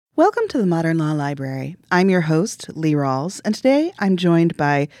Welcome to the Modern Law Library. I'm your host, Lee Rawls, and today I'm joined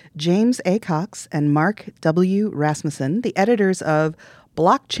by James A. Cox and Mark W. Rasmussen, the editors of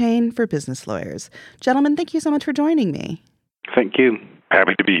Blockchain for Business Lawyers. Gentlemen, thank you so much for joining me. Thank you.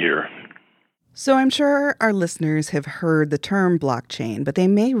 Happy to be here. So I'm sure our listeners have heard the term blockchain, but they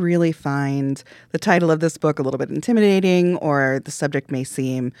may really find the title of this book a little bit intimidating, or the subject may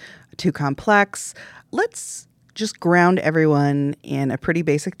seem too complex. Let's just ground everyone in a pretty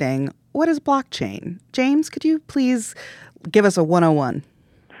basic thing. What is blockchain? James, could you please give us a 101?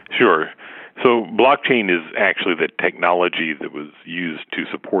 Sure. So blockchain is actually the technology that was used to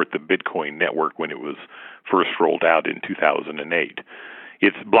support the Bitcoin network when it was first rolled out in 2008.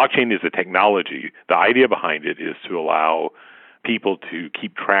 Blockchain is a technology. The idea behind it is to allow people to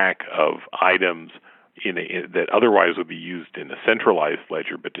keep track of items that otherwise would be used in a centralized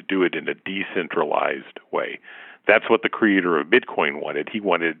ledger, but to do it in a decentralized way. That's what the creator of Bitcoin wanted. He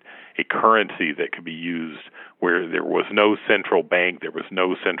wanted a currency that could be used where there was no central bank, there was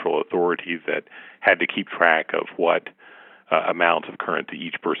no central authority that had to keep track of what amounts of currency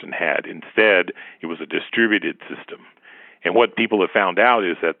each person had. Instead, it was a distributed system. And what people have found out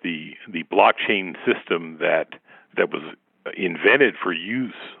is that the blockchain system that was invented for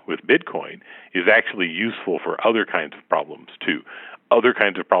use with Bitcoin is actually useful for other kinds of problems too. Other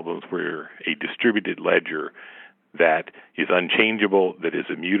kinds of problems where a distributed ledger that is unchangeable, that is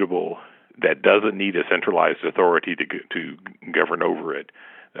immutable, that doesn't need a centralized authority to govern over it,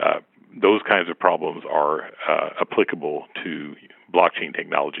 those kinds of problems are applicable to blockchain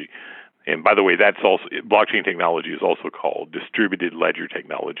technology. And by the way, blockchain technology is also called distributed ledger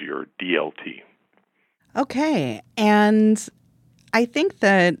technology, or DLT. Okay. And I think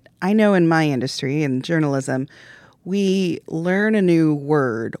that I know in my industry, in journalism, we learn a new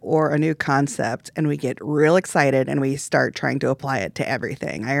word or a new concept and we get real excited and we start trying to apply it to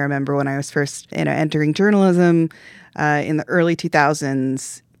everything. I remember when I was first entering journalism in the early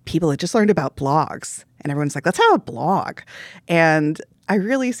 2000s, people had just learned about blogs and everyone's like, let's have a blog. And I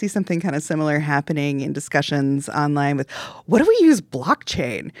really see something kind of similar happening in discussions online with, what do we use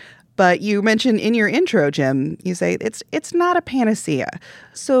blockchain? But you mentioned in your intro, Jim, you say it's not a panacea.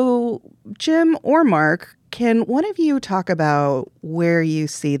 So Jim or Mark, can one of you talk about where you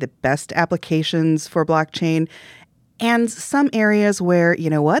see the best applications for blockchain and some areas where, you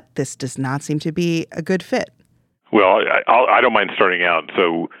know what, this does not seem to be a good fit? Well, I don't mind starting out.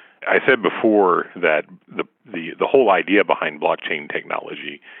 So I said before that the whole idea behind blockchain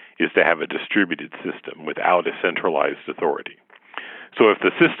technology is to have a distributed system without a centralized authority. So if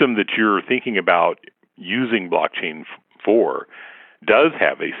the system that you're thinking about using blockchain for does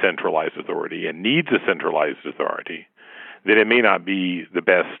have a centralized authority and needs a centralized authority, then it may not be the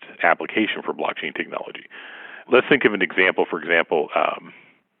best application for blockchain technology. Let's think of an example. For example,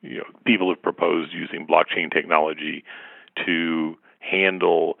 people have proposed using blockchain technology to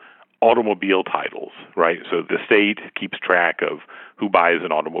handle automobile titles, right? So the state keeps track of who buys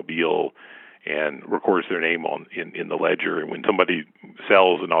an automobile and records their name in the ledger. And when somebody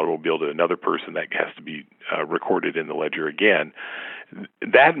sells an automobile to another person, that has to be recorded in the ledger again.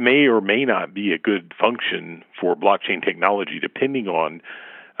 That may or may not be a good function for blockchain technology, depending on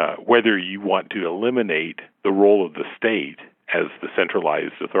whether you want to eliminate the role of the state as the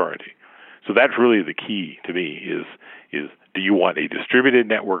centralized authority. So that's really the key to me is do you want a distributed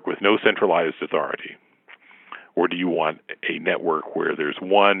network with no centralized authority? Or do you want a network where there's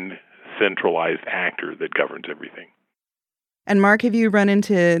one centralized actor that governs everything? And Mark, have you run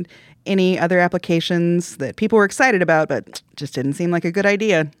into any other applications that people were excited about but just didn't seem like a good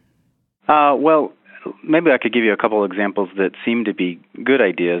idea? Well, maybe I could give you a couple of examples that seem to be good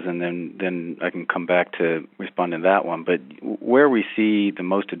ideas, and then I can come back to respond to that one. But where we see the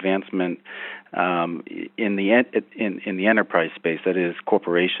most advancement in the enterprise space, that is,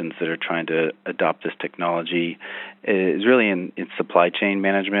 corporations that are trying to adopt this technology, is really in supply chain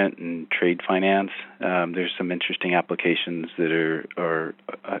management and trade finance. There's some interesting applications that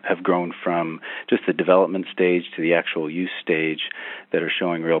have grown from just the development stage to the actual use stage that are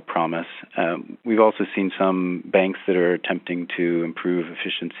showing real promise. We've also seen some banks that are attempting to improve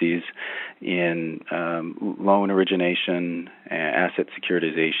efficiencies in loan origination, asset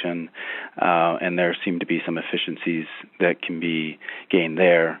securitization, and there seem to be some efficiencies that can be gained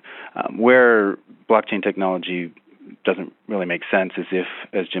there. Where blockchain technology doesn't really make sense is if,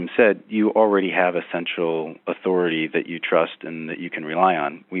 as Jim said, you already have a central authority that you trust and that you can rely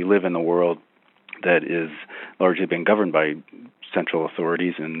on. We live in a world that is largely been governed by central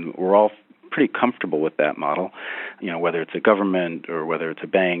authorities, and we're all pretty comfortable with that model. Whether it's a government or whether it's a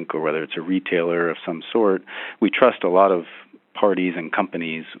bank or whether it's a retailer of some sort, we trust a lot of parties and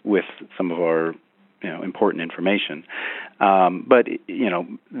companies with some of our important information. But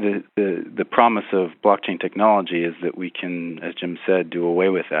the promise of blockchain technology is that we can, as Jim said, do away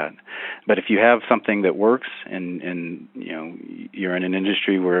with that. But if you have something that works, and you're in an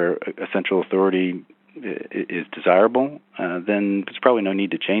industry where a central authority is desirable, then there's probably no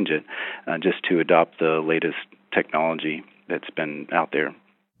need to change it, just to adopt the latest technology that's been out there.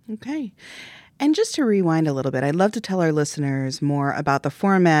 Okay. And just to rewind a little bit, I'd love to tell our listeners more about the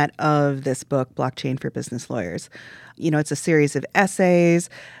format of this book, Blockchain for Business Lawyers. It's a series of essays.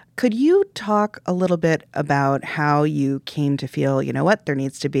 Could you talk a little bit about how you came to feel, there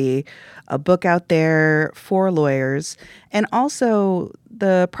needs to be a book out there for lawyers, and also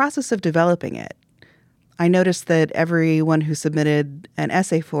the process of developing it? I noticed that everyone who submitted an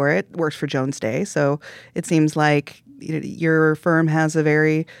essay for it works for Jones Day, so it seems like your firm has a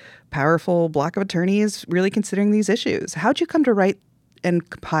very powerful block of attorneys really considering these issues. How'd you come to write and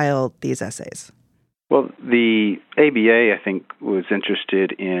compile these essays? Well, the ABA, I think, was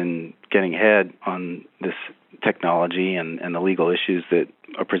interested in getting ahead on this technology and the legal issues that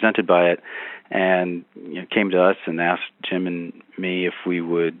are presented by it, and came to us and asked Jim and me if we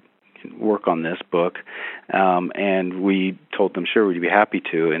would work on this book, and we told them sure, we'd be happy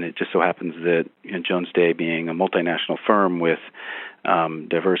to. And it just so happens that Jones Day, being a multinational firm with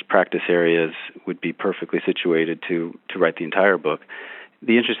diverse practice areas, would be perfectly situated to write the entire book.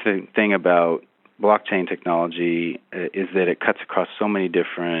 The interesting thing about blockchain technology is that it cuts across so many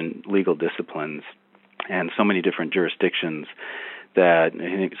different legal disciplines and so many different jurisdictions that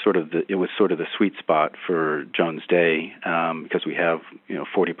I think it was sort of the sweet spot for Jones Day, because we have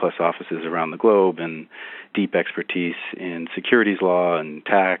 40 plus offices around the globe and deep expertise in securities law and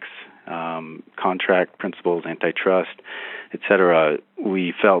tax, contract principles, antitrust, etc.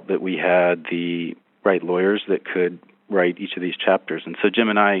 We felt that we had the right lawyers that could write each of these chapters, and so Jim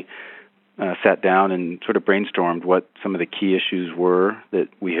and I sat down and sort of brainstormed what some of the key issues were that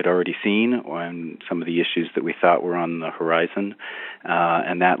we had already seen, and some of the issues that we thought were on the horizon,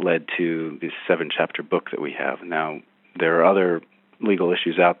 and that led to this 7-chapter book that we have. Now, there are other legal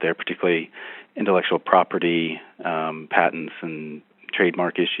issues out there, particularly intellectual property, patents, and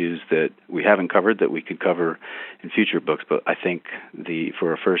trademark issues that we haven't covered that we could cover in future books. But I think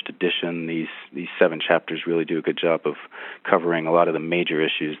for a first edition, these 7 chapters really do a good job of covering a lot of the major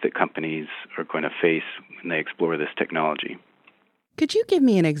issues that companies are going to face when they explore this technology. Could you give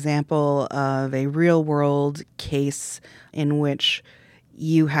me an example of a real-world case in which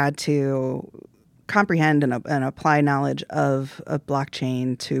you had to comprehend and apply knowledge of a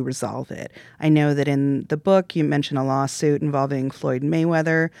blockchain to resolve it? I know that in the book you mention a lawsuit involving Floyd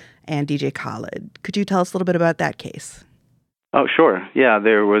Mayweather and DJ Khaled. Could you tell us a little bit about that case? Oh, sure. Yeah,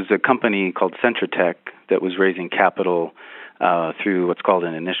 there was a company called Centratech that was raising capital through what's called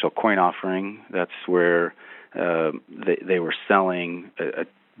an initial coin offering. That's where they were selling a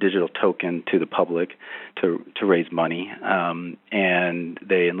digital token to the public to raise money, and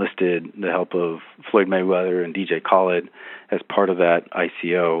they enlisted the help of Floyd Mayweather and DJ Khaled as part of that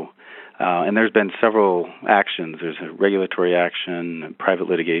ICO. And there's been several actions. There's a regulatory action, private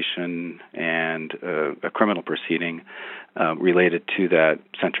litigation, and a criminal proceeding related to that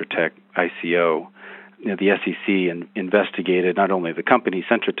Centratech ICO. The SEC investigated not only the company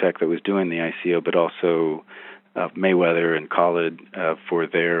Centratech that was doing the ICO, but also Mayweather and Khaled for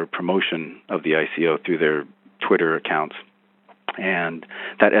their promotion of the ICO through their Twitter accounts. And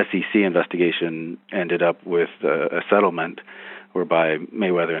that SEC investigation ended up with a settlement whereby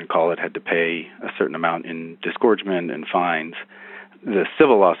Mayweather and Khaled had to pay a certain amount in disgorgement and fines. The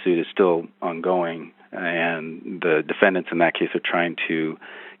civil lawsuit is still ongoing, and the defendants in that case are trying to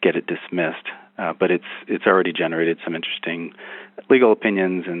get it dismissed. But it's already generated some interesting legal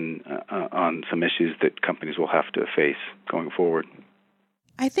opinions and on some issues that companies will have to face going forward.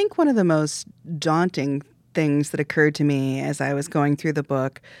 I think one of the most daunting things that occurred to me as I was going through the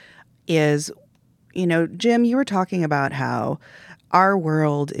book is, Jim, you were talking about how our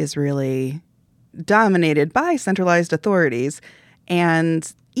world is really dominated by centralized authorities.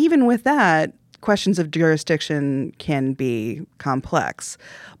 And even with that, questions of jurisdiction can be complex.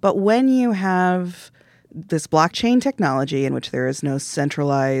 But when you have this blockchain technology in which there is no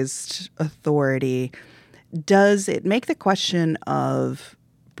centralized authority, does it make the question of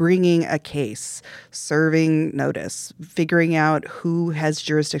bringing a case, serving notice, figuring out who has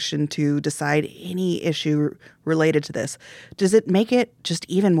jurisdiction to decide any issue related to this, does it make it just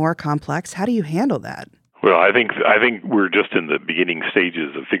even more complex? How do you handle that? Well, I think we're just in the beginning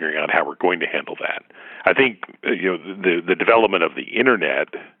stages of figuring out how we're going to handle that. I think the development of the internet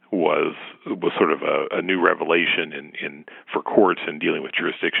was sort of a new revelation for courts in dealing with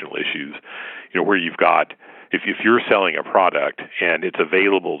jurisdictional issues. Where you've got, if you're selling a product and it's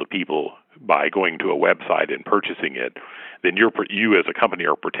available to people by going to a website and purchasing it, then you as a company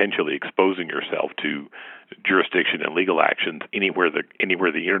are potentially exposing yourself to jurisdiction and legal actions anywhere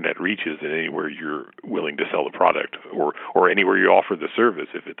the internet reaches, and anywhere you're willing to sell the product, or anywhere you offer the service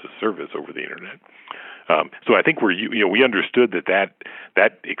if it's a service over the internet. So I think we understood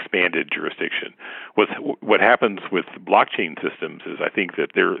that expanded jurisdiction. What happens with blockchain systems is I think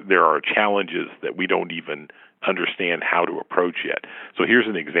that there are challenges that we don't even understand how to approach yet. So here's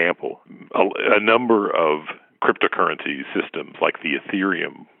an example. A number of cryptocurrency systems like the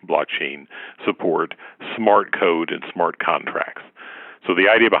Ethereum blockchain support smart code and smart contracts. So the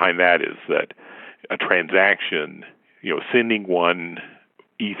idea behind that is that a transaction, sending one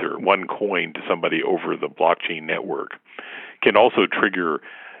Ether, one coin to somebody over the blockchain network, can also trigger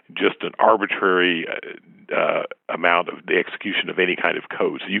just an arbitrary amount of the execution of any kind of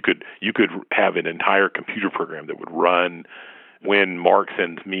code. So you could have an entire computer program that would run when Mark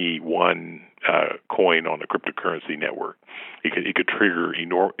sends me one coin on a cryptocurrency network. It could trigger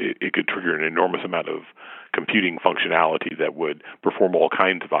an enormous amount of computing functionality that would perform all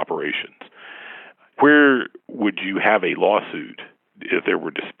kinds of operations. Where would you have a lawsuit if there were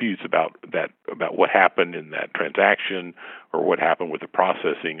disputes about what happened in that transaction, or what happened with the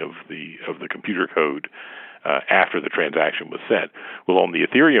processing of the computer code after the transaction was sent? Well, on the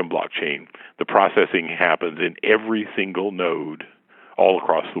Ethereum blockchain, the processing happens in every single node all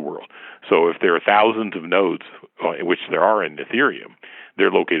across the world. So if there are thousands of nodes, which there are in Ethereum, they're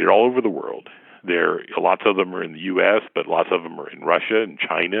located all over the world. Lots of them are in the U.S., but lots of them are in Russia and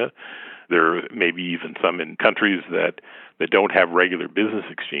China. There may be even some in countries that don't have regular business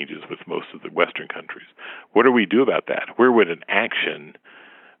exchanges with most of the Western countries. What do we do about that? Where would an action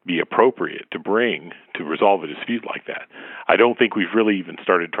be appropriate to bring to resolve a dispute like that? I don't think we've really even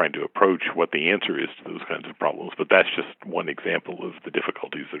started trying to approach what the answer is to those kinds of problems, but that's just one example of the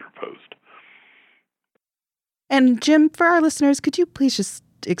difficulties that are posed. And Jim, for our listeners, could you please just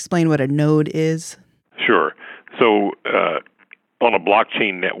explain what a node is? Sure. So on a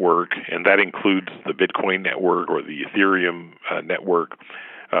blockchain network, and that includes the Bitcoin network or the Ethereum network,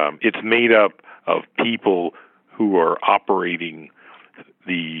 it's made up of people who are operating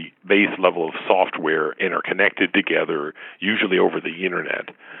the base level of software and are connected together, usually over the internet,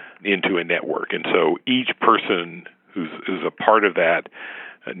 into a network. And so each person who's a part of that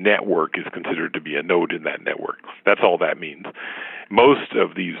network is considered to be a node in that network. That's all that means. Most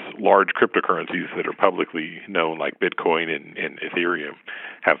of these large cryptocurrencies that are publicly known, like Bitcoin and Ethereum,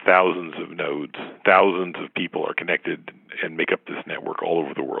 have thousands of nodes. Thousands of people are connected and make up this network all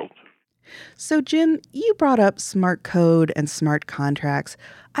over the world. So, Jim, you brought up smart code and smart contracts.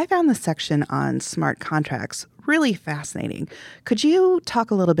 I found the section on smart contracts really fascinating. Could you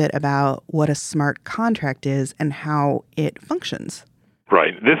talk a little bit about what a smart contract is and how it functions?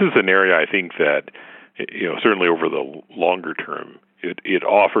 Right. This is an area I think that, certainly over the longer term, it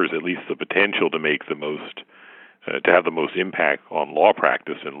offers at least the potential to make the most, to have the most impact on law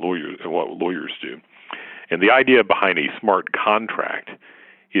practice and what lawyers do. And the idea behind a smart contract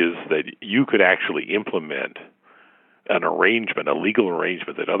is that you could actually implement an arrangement, a legal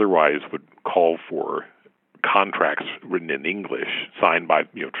arrangement that otherwise would call for contracts written in English, signed by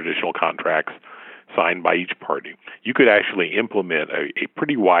traditional contracts, signed by each party. You could actually implement a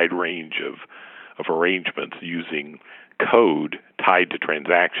pretty wide range of arrangements using code tied to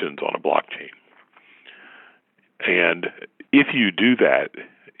transactions on a blockchain. And if you do that,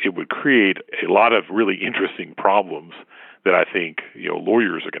 it would create a lot of really interesting problems that I think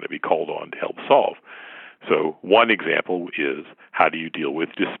lawyers are going to be called on to help solve. So one example is, how do you deal with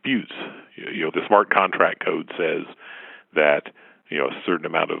disputes? The smart contract code says that a certain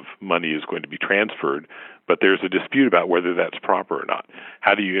amount of money is going to be transferred, but there's a dispute about whether that's proper or not.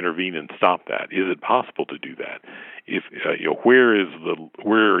 How do you intervene and stop that? Is it possible to do that? If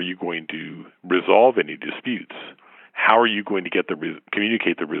where are you going to resolve any disputes? How are you going to get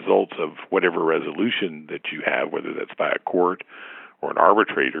communicate the results of whatever resolution that you have, whether that's by a court or an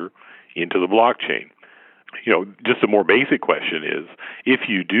arbitrator, into the blockchain? Just a more basic question is, if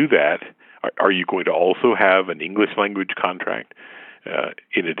you do that, are you going to also have an English language contract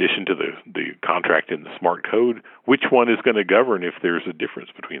in addition to the contract in the smart code? Which one is going to govern if there's a difference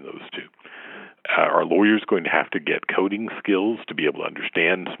between those two? Are lawyers going to have to get coding skills to be able to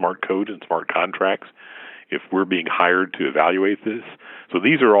understand smart code and smart contracts if we're being hired to evaluate this? So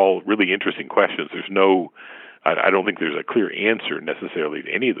these are all really interesting questions. I don't think there's a clear answer necessarily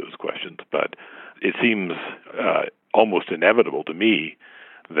to any of those questions, but it seems almost inevitable to me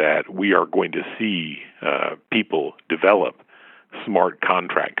that we are going to see people develop smart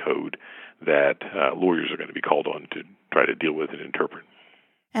contract code that lawyers are going to be called on to try to deal with and interpret.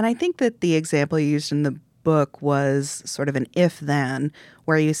 And I think that the example you used in the book was sort of an if-then,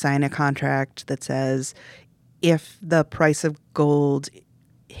 where you sign a contract that says, if the price of gold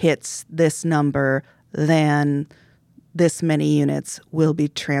hits this number, then this many units will be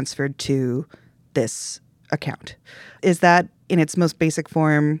transferred to this account. Is that, in its most basic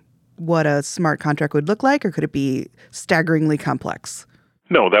form, what a smart contract would look like, or could it be staggeringly complex?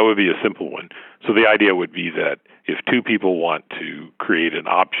 No, that would be a simple one. So the idea would be that if two people want to create an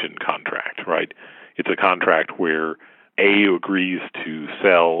option contract, right, it's a contract where A agrees to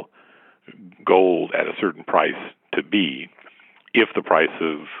sell gold at a certain price to B if the price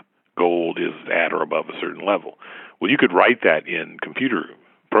of gold is at or above a certain level. Well, you could write that in computer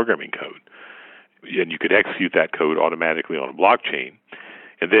programming code, and you could execute that code automatically on a blockchain.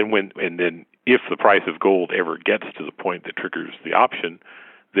 And then if the price of gold ever gets to the point that triggers the option,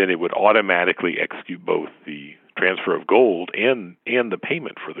 then it would automatically execute both the transfer of gold and the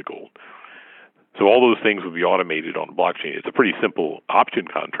payment for the gold. So all those things would be automated on a blockchain. It's a pretty simple option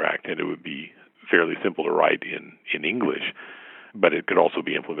contract, and it would be fairly simple to write in English, but it could also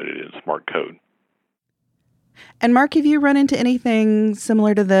be implemented in smart code. And Mark, have you run into anything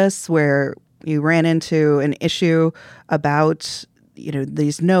similar to this, where you ran into an issue about,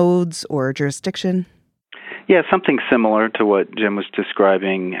 these nodes or jurisdiction? Yeah, something similar to what Jim was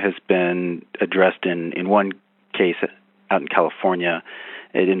describing has been addressed in one case out in California.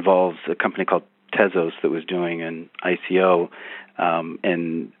 It involves a company called Tezos that was doing an ICO,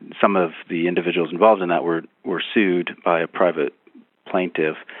 and some of the individuals involved in that were sued by a private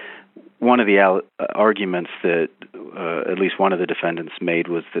plaintiff. One of the arguments that at least one of the defendants made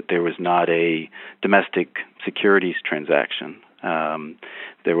was that there was not a domestic securities transaction.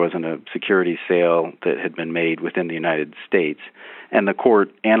 There wasn't a security sale that had been made within the United States. And the court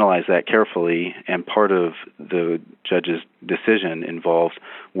analyzed that carefully, and part of the judge's decision involves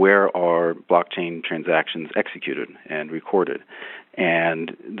where are blockchain transactions executed and recorded.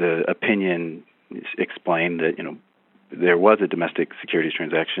 And the opinion explained that, there was a domestic securities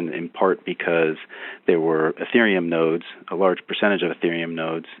transaction in part because there were Ethereum nodes, a large percentage of Ethereum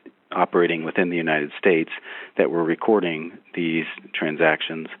nodes operating within the United States that were recording these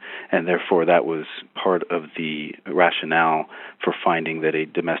transactions, and therefore that was part of the rationale for finding that a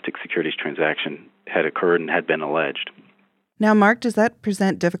domestic securities transaction had occurred and had been alleged. Now, Mark, does that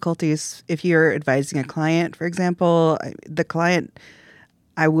present difficulties if you're advising a client, for example? The client,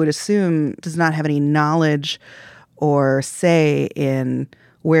 I would assume, does not have any knowledge or say in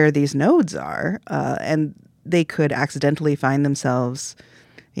where these nodes are, and they could accidentally find themselves,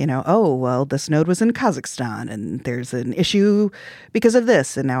 this node was in Kazakhstan, and there's an issue because of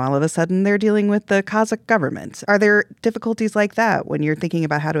this, and now all of a sudden they're dealing with the Kazakh government. Are there difficulties like that when you're thinking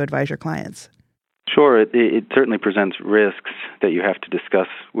about how to advise your clients? Sure, it certainly presents risks that you have to discuss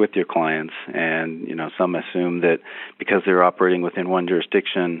with your clients, and some assume that because they're operating within one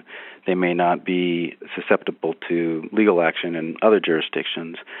jurisdiction, they may not be susceptible to legal action in other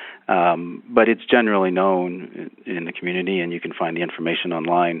jurisdictions. But it's generally known in the community, and you can find the information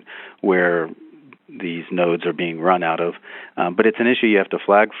online where these nodes are being run out of. But it's an issue you have to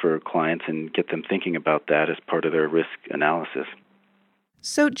flag for clients and get them thinking about that as part of their risk analysis.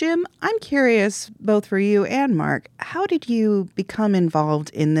 So, Jim, I'm curious, both for you and Mark, how did you become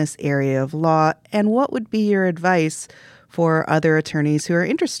involved in this area of law, and what would be your advice for other attorneys who are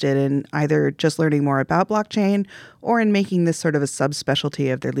interested in either just learning more about blockchain or in making this sort of a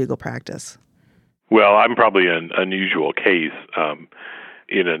subspecialty of their legal practice? Well, I'm probably an unusual case.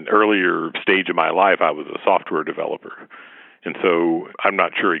 In an earlier stage of my life, I was a software developer. And so I'm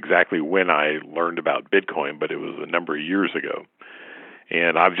not sure exactly when I learned about Bitcoin, but it was a number of years ago.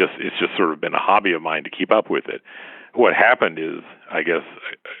 And it's just sort of been a hobby of mine to keep up with it. What happened is, I guess,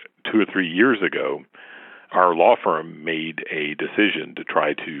 2 or 3 years ago, our law firm made a decision to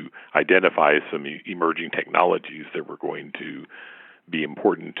try to identify some emerging technologies that were going to be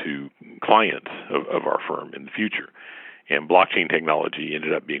important to clients of our firm in the future. And blockchain technology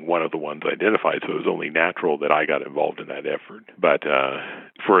ended up being one of the ones identified, so it was only natural that I got involved in that effort. But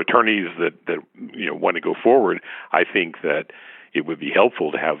for attorneys that want to go forward, I think that it would be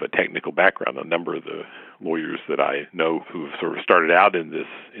helpful to have a technical background. A number of the lawyers that I know who have sort of started out in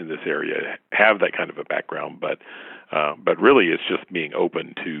this area have that kind of a background, but really it's just being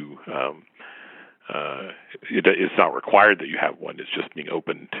open to. It's not required that you have one. It's just being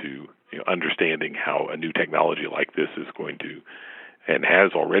open to understanding how a new technology like this is going to, and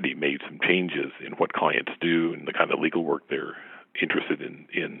has already made some changes in what clients do and the kind of legal work they're interested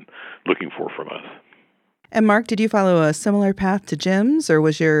in looking for from us. And Mark, did you follow a similar path to Jim's, or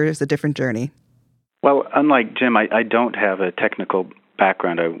was yours a different journey? Well, unlike Jim, I don't have a technical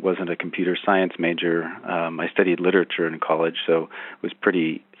background. I wasn't a computer science major. I studied literature in college, so was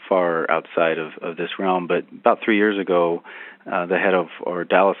pretty far outside of this realm. But about 3 years ago, the head of our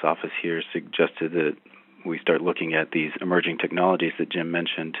Dallas office here suggested that we start looking at these emerging technologies that Jim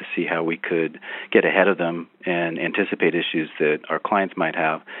mentioned to see how we could get ahead of them and anticipate issues that our clients might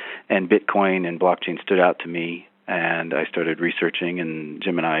have. And Bitcoin and blockchain stood out to me, and I started researching, and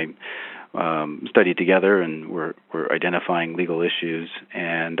Jim and I studied together, and we're identifying legal issues.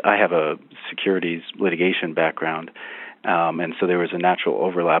 And I have a securities litigation background, and so there was a natural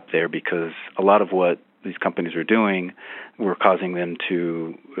overlap there because a lot of what these companies are doing were causing them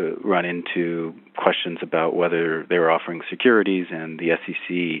to run into questions about whether they were offering securities, and the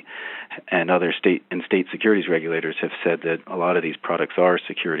SEC and other state securities regulators have said that a lot of these products are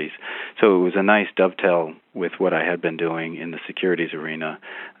securities. So it was a nice dovetail with what I had been doing in the securities arena,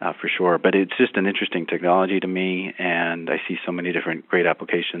 for sure. But it's just an interesting technology to me, and I see so many different great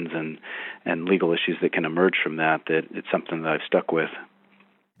applications and legal issues that can emerge from that it's something that I've stuck with.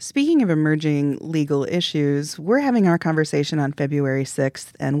 Speaking of emerging legal issues, we're having our conversation on February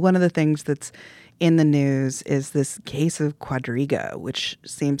 6th, and one of the things that's in the news is this case of Quadriga, which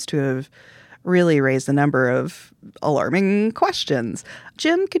seems to have really raised a number of alarming questions.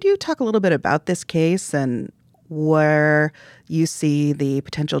 Jim, could you talk a little bit about this case and where you see the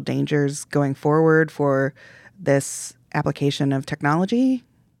potential dangers going forward for this application of technology?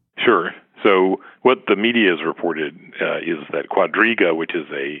 Sure. So what the media has reported is that Quadriga, which is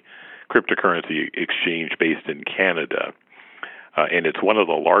a cryptocurrency exchange based in Canada, and it's one of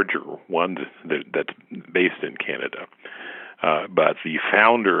the larger ones that's based in Canada. But the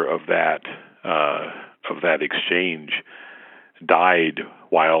founder of that exchange died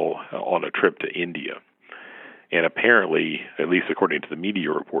while on a trip to India. And apparently, at least according to the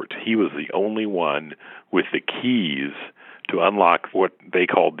media reports, he was the only one with the keys to unlock what they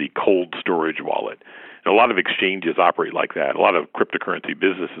called the cold storage wallet. And a lot of exchanges operate like that. A lot of cryptocurrency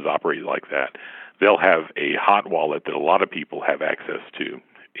businesses operate like that. They'll have a hot wallet that a lot of people have access to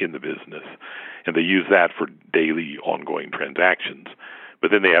in the business, and they use that for daily ongoing transactions.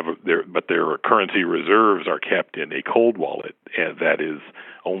 But then their currency reserves are kept in a cold wallet, and that is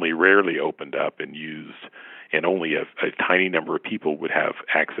only rarely opened up and used, and only a tiny number of people would have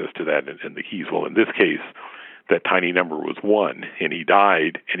access to that and the keys. Well, in this case, that tiny number was one, and he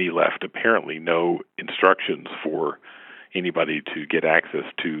died, and he left apparently no instructions for anybody to get access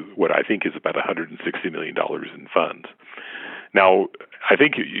to what I think is about $160 million in funds. Now, I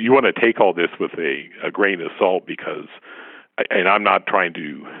think you want to take all this with a grain of salt because, and I'm not trying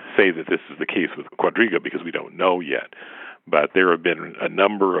to say that this is the case with Quadriga because we don't know yet, but there have been a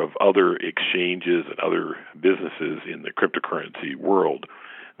number of other exchanges and other businesses in the cryptocurrency world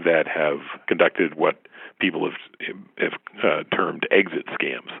that have conducted what people have termed exit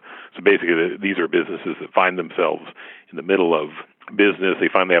scams. So basically, these are businesses that find themselves in the middle of business. They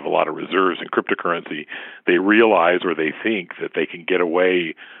find they have a lot of reserves in cryptocurrency. They realize, or they think, that they can get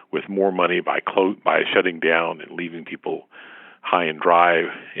away with more money by shutting down and leaving people high and dry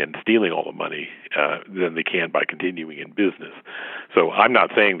and stealing all the money than they can by continuing in business. So I'm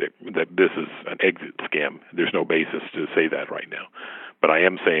not saying that this is an exit scam. There's no basis to say that right now. But I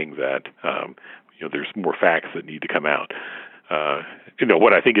am saying that there's more facts that need to come out.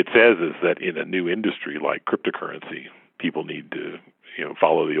 What I think it says is that in a new industry like cryptocurrency, people need to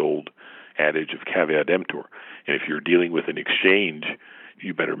follow the old adage of caveat emptor. And if you're dealing with an exchange,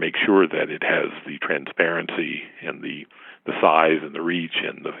 you better make sure that it has the transparency and the size and the reach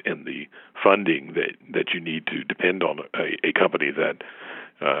and the funding that you need to depend on a company that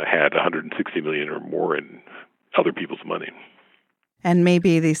had $160 million or more in other people's money. And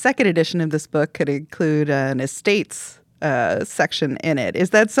maybe the second edition of this book could include an estates section in it.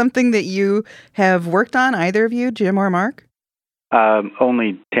 Is that something that you have worked on, either of you, Jim or Mark?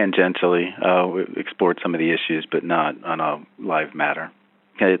 Only tangentially. We explored some of the issues, but not on a live matter.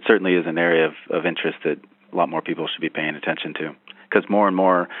 It certainly is an area of interest that a lot more people should be paying attention to, because more and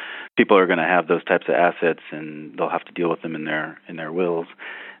more people are going to have those types of assets, and they'll have to deal with them in their wills,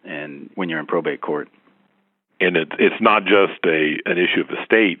 and when you're in probate court. And it's not just an issue of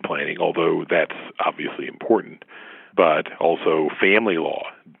estate planning, although that's obviously important, but also family law,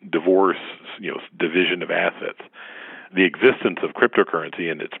 divorce, division of assets. The existence of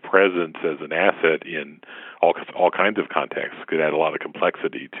cryptocurrency and its presence as an asset in all kinds of contexts could add a lot of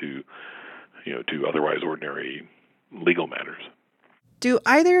complexity to otherwise ordinary legal matters. Do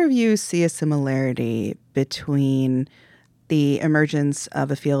either of you see a similarity between the emergence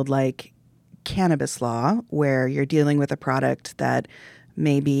of a field like cannabis law, where you're dealing with a product that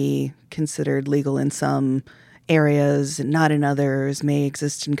may be considered legal in some areas, not in others, may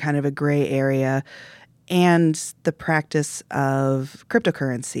exist in kind of a gray area, and the practice of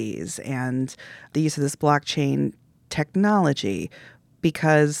cryptocurrencies and the use of this blockchain technology,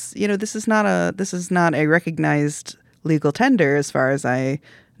 because this is not a recognized legal tender as far as I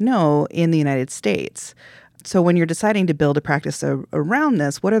know in the United States. So when you're deciding to build a practice around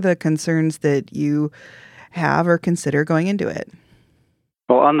this, what are the concerns that you have or consider going into it?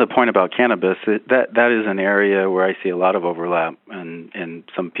 Well, on the point about cannabis, that is an area where I see a lot of overlap, and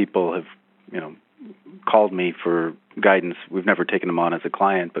some people have called me for guidance. We've never taken them on as a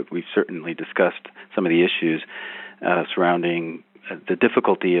client, but we've certainly discussed some of the issues surrounding the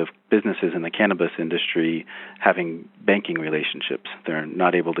difficulty of businesses in the cannabis industry having banking relationships. They're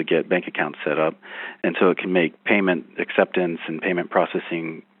not able to get bank accounts set up, and so it can make payment acceptance and payment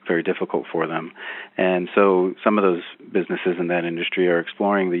processing very difficult for them. And so some of those businesses in that industry are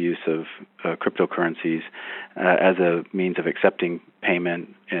exploring the use of cryptocurrencies as a means of accepting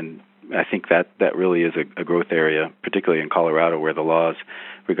payment, and I think that really is a growth area, particularly in Colorado, where the laws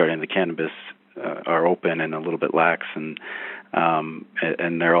regarding the cannabis are open and a little bit lax, and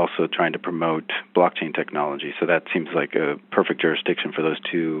they're also trying to promote blockchain technology. So that seems like a perfect jurisdiction for those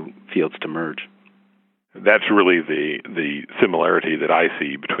two fields to merge. That's really the similarity that I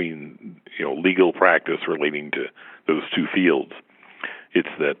see between legal practice relating to those two fields. It's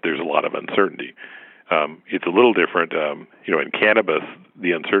that there's a lot of uncertainty. It's a little different. In cannabis,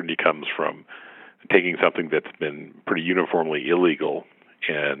 the uncertainty comes from taking something that's been pretty uniformly illegal,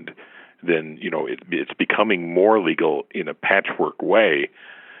 and then it's becoming more legal in a patchwork way,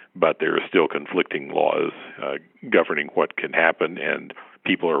 but there are still conflicting laws governing what can happen, and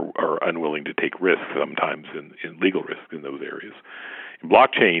people are unwilling to take risks sometimes in legal risks in those areas. In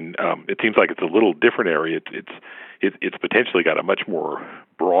blockchain, it seems like it's a little different area. It's potentially got a much more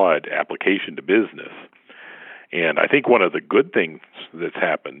broad application to business. And I think one of the good things that's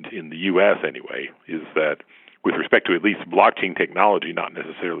happened in the U.S. anyway is that with respect to at least blockchain technology, not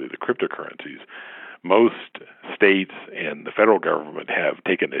necessarily the cryptocurrencies, most states and the federal government have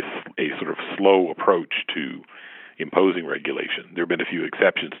taken a sort of slow approach to imposing regulation. There have been a few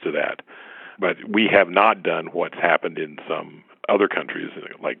exceptions to that. But we have not done what's happened in some other countries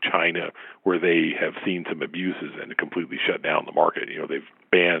like China, where they have seen some abuses and completely shut down the market. They've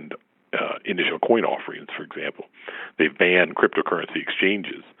banned initial coin offerings, for example. They've banned cryptocurrency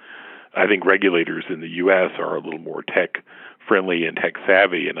exchanges. I think regulators in the U.S. are a little more tech-friendly and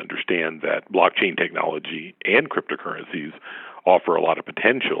tech-savvy and understand that blockchain technology and cryptocurrencies offer a lot of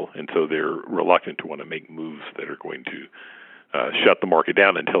potential, and so they're reluctant to want to make moves that are going to shut the market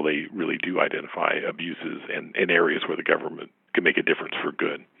down until they really do identify abuses and areas where the government can make a difference for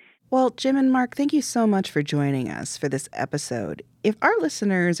good. Well, Jim and Mark, thank you so much for joining us for this episode. If our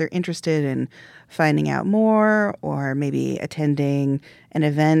listeners are interested in finding out more or maybe attending an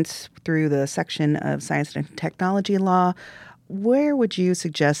event through the section of Science and Technology Law, where would you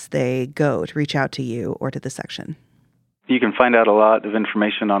suggest they go to reach out to you or to the section? You can find out a lot of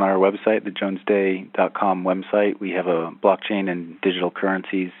information on our website, the jonesday.com website. We have a blockchain and digital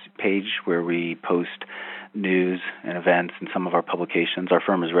currencies page where we post news and events in some of our publications. Our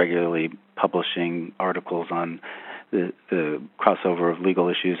firm is regularly publishing articles on the crossover of legal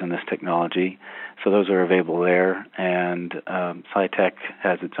issues in this technology. So those are available there. And SciTech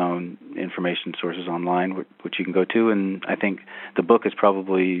has its own information sources online, which you can go to. And I think the book is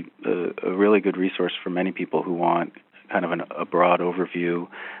probably a really good resource for many people who want kind of a broad overview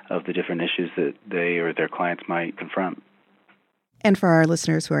of the different issues that they or their clients might confront. And for our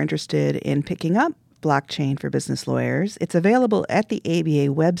listeners who are interested in picking up Blockchain for Business Lawyers, it's available at the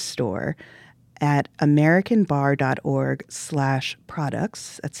ABA web store at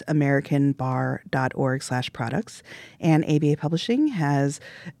americanbar.org/products. That's americanbar.org/products. And ABA Publishing has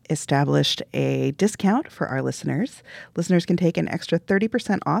established a discount for our listeners. Listeners can take an extra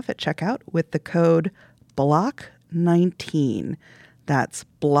 30% off at checkout with the code BLOCK19. That's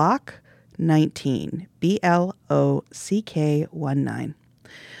BLOCK19, BLOCK19.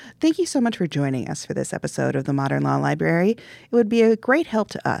 Thank you so much for joining us for this episode of the Modern Law Library. It would be a great help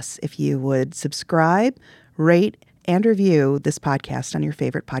to us if you would subscribe, rate, and review this podcast on your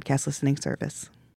favorite podcast listening service.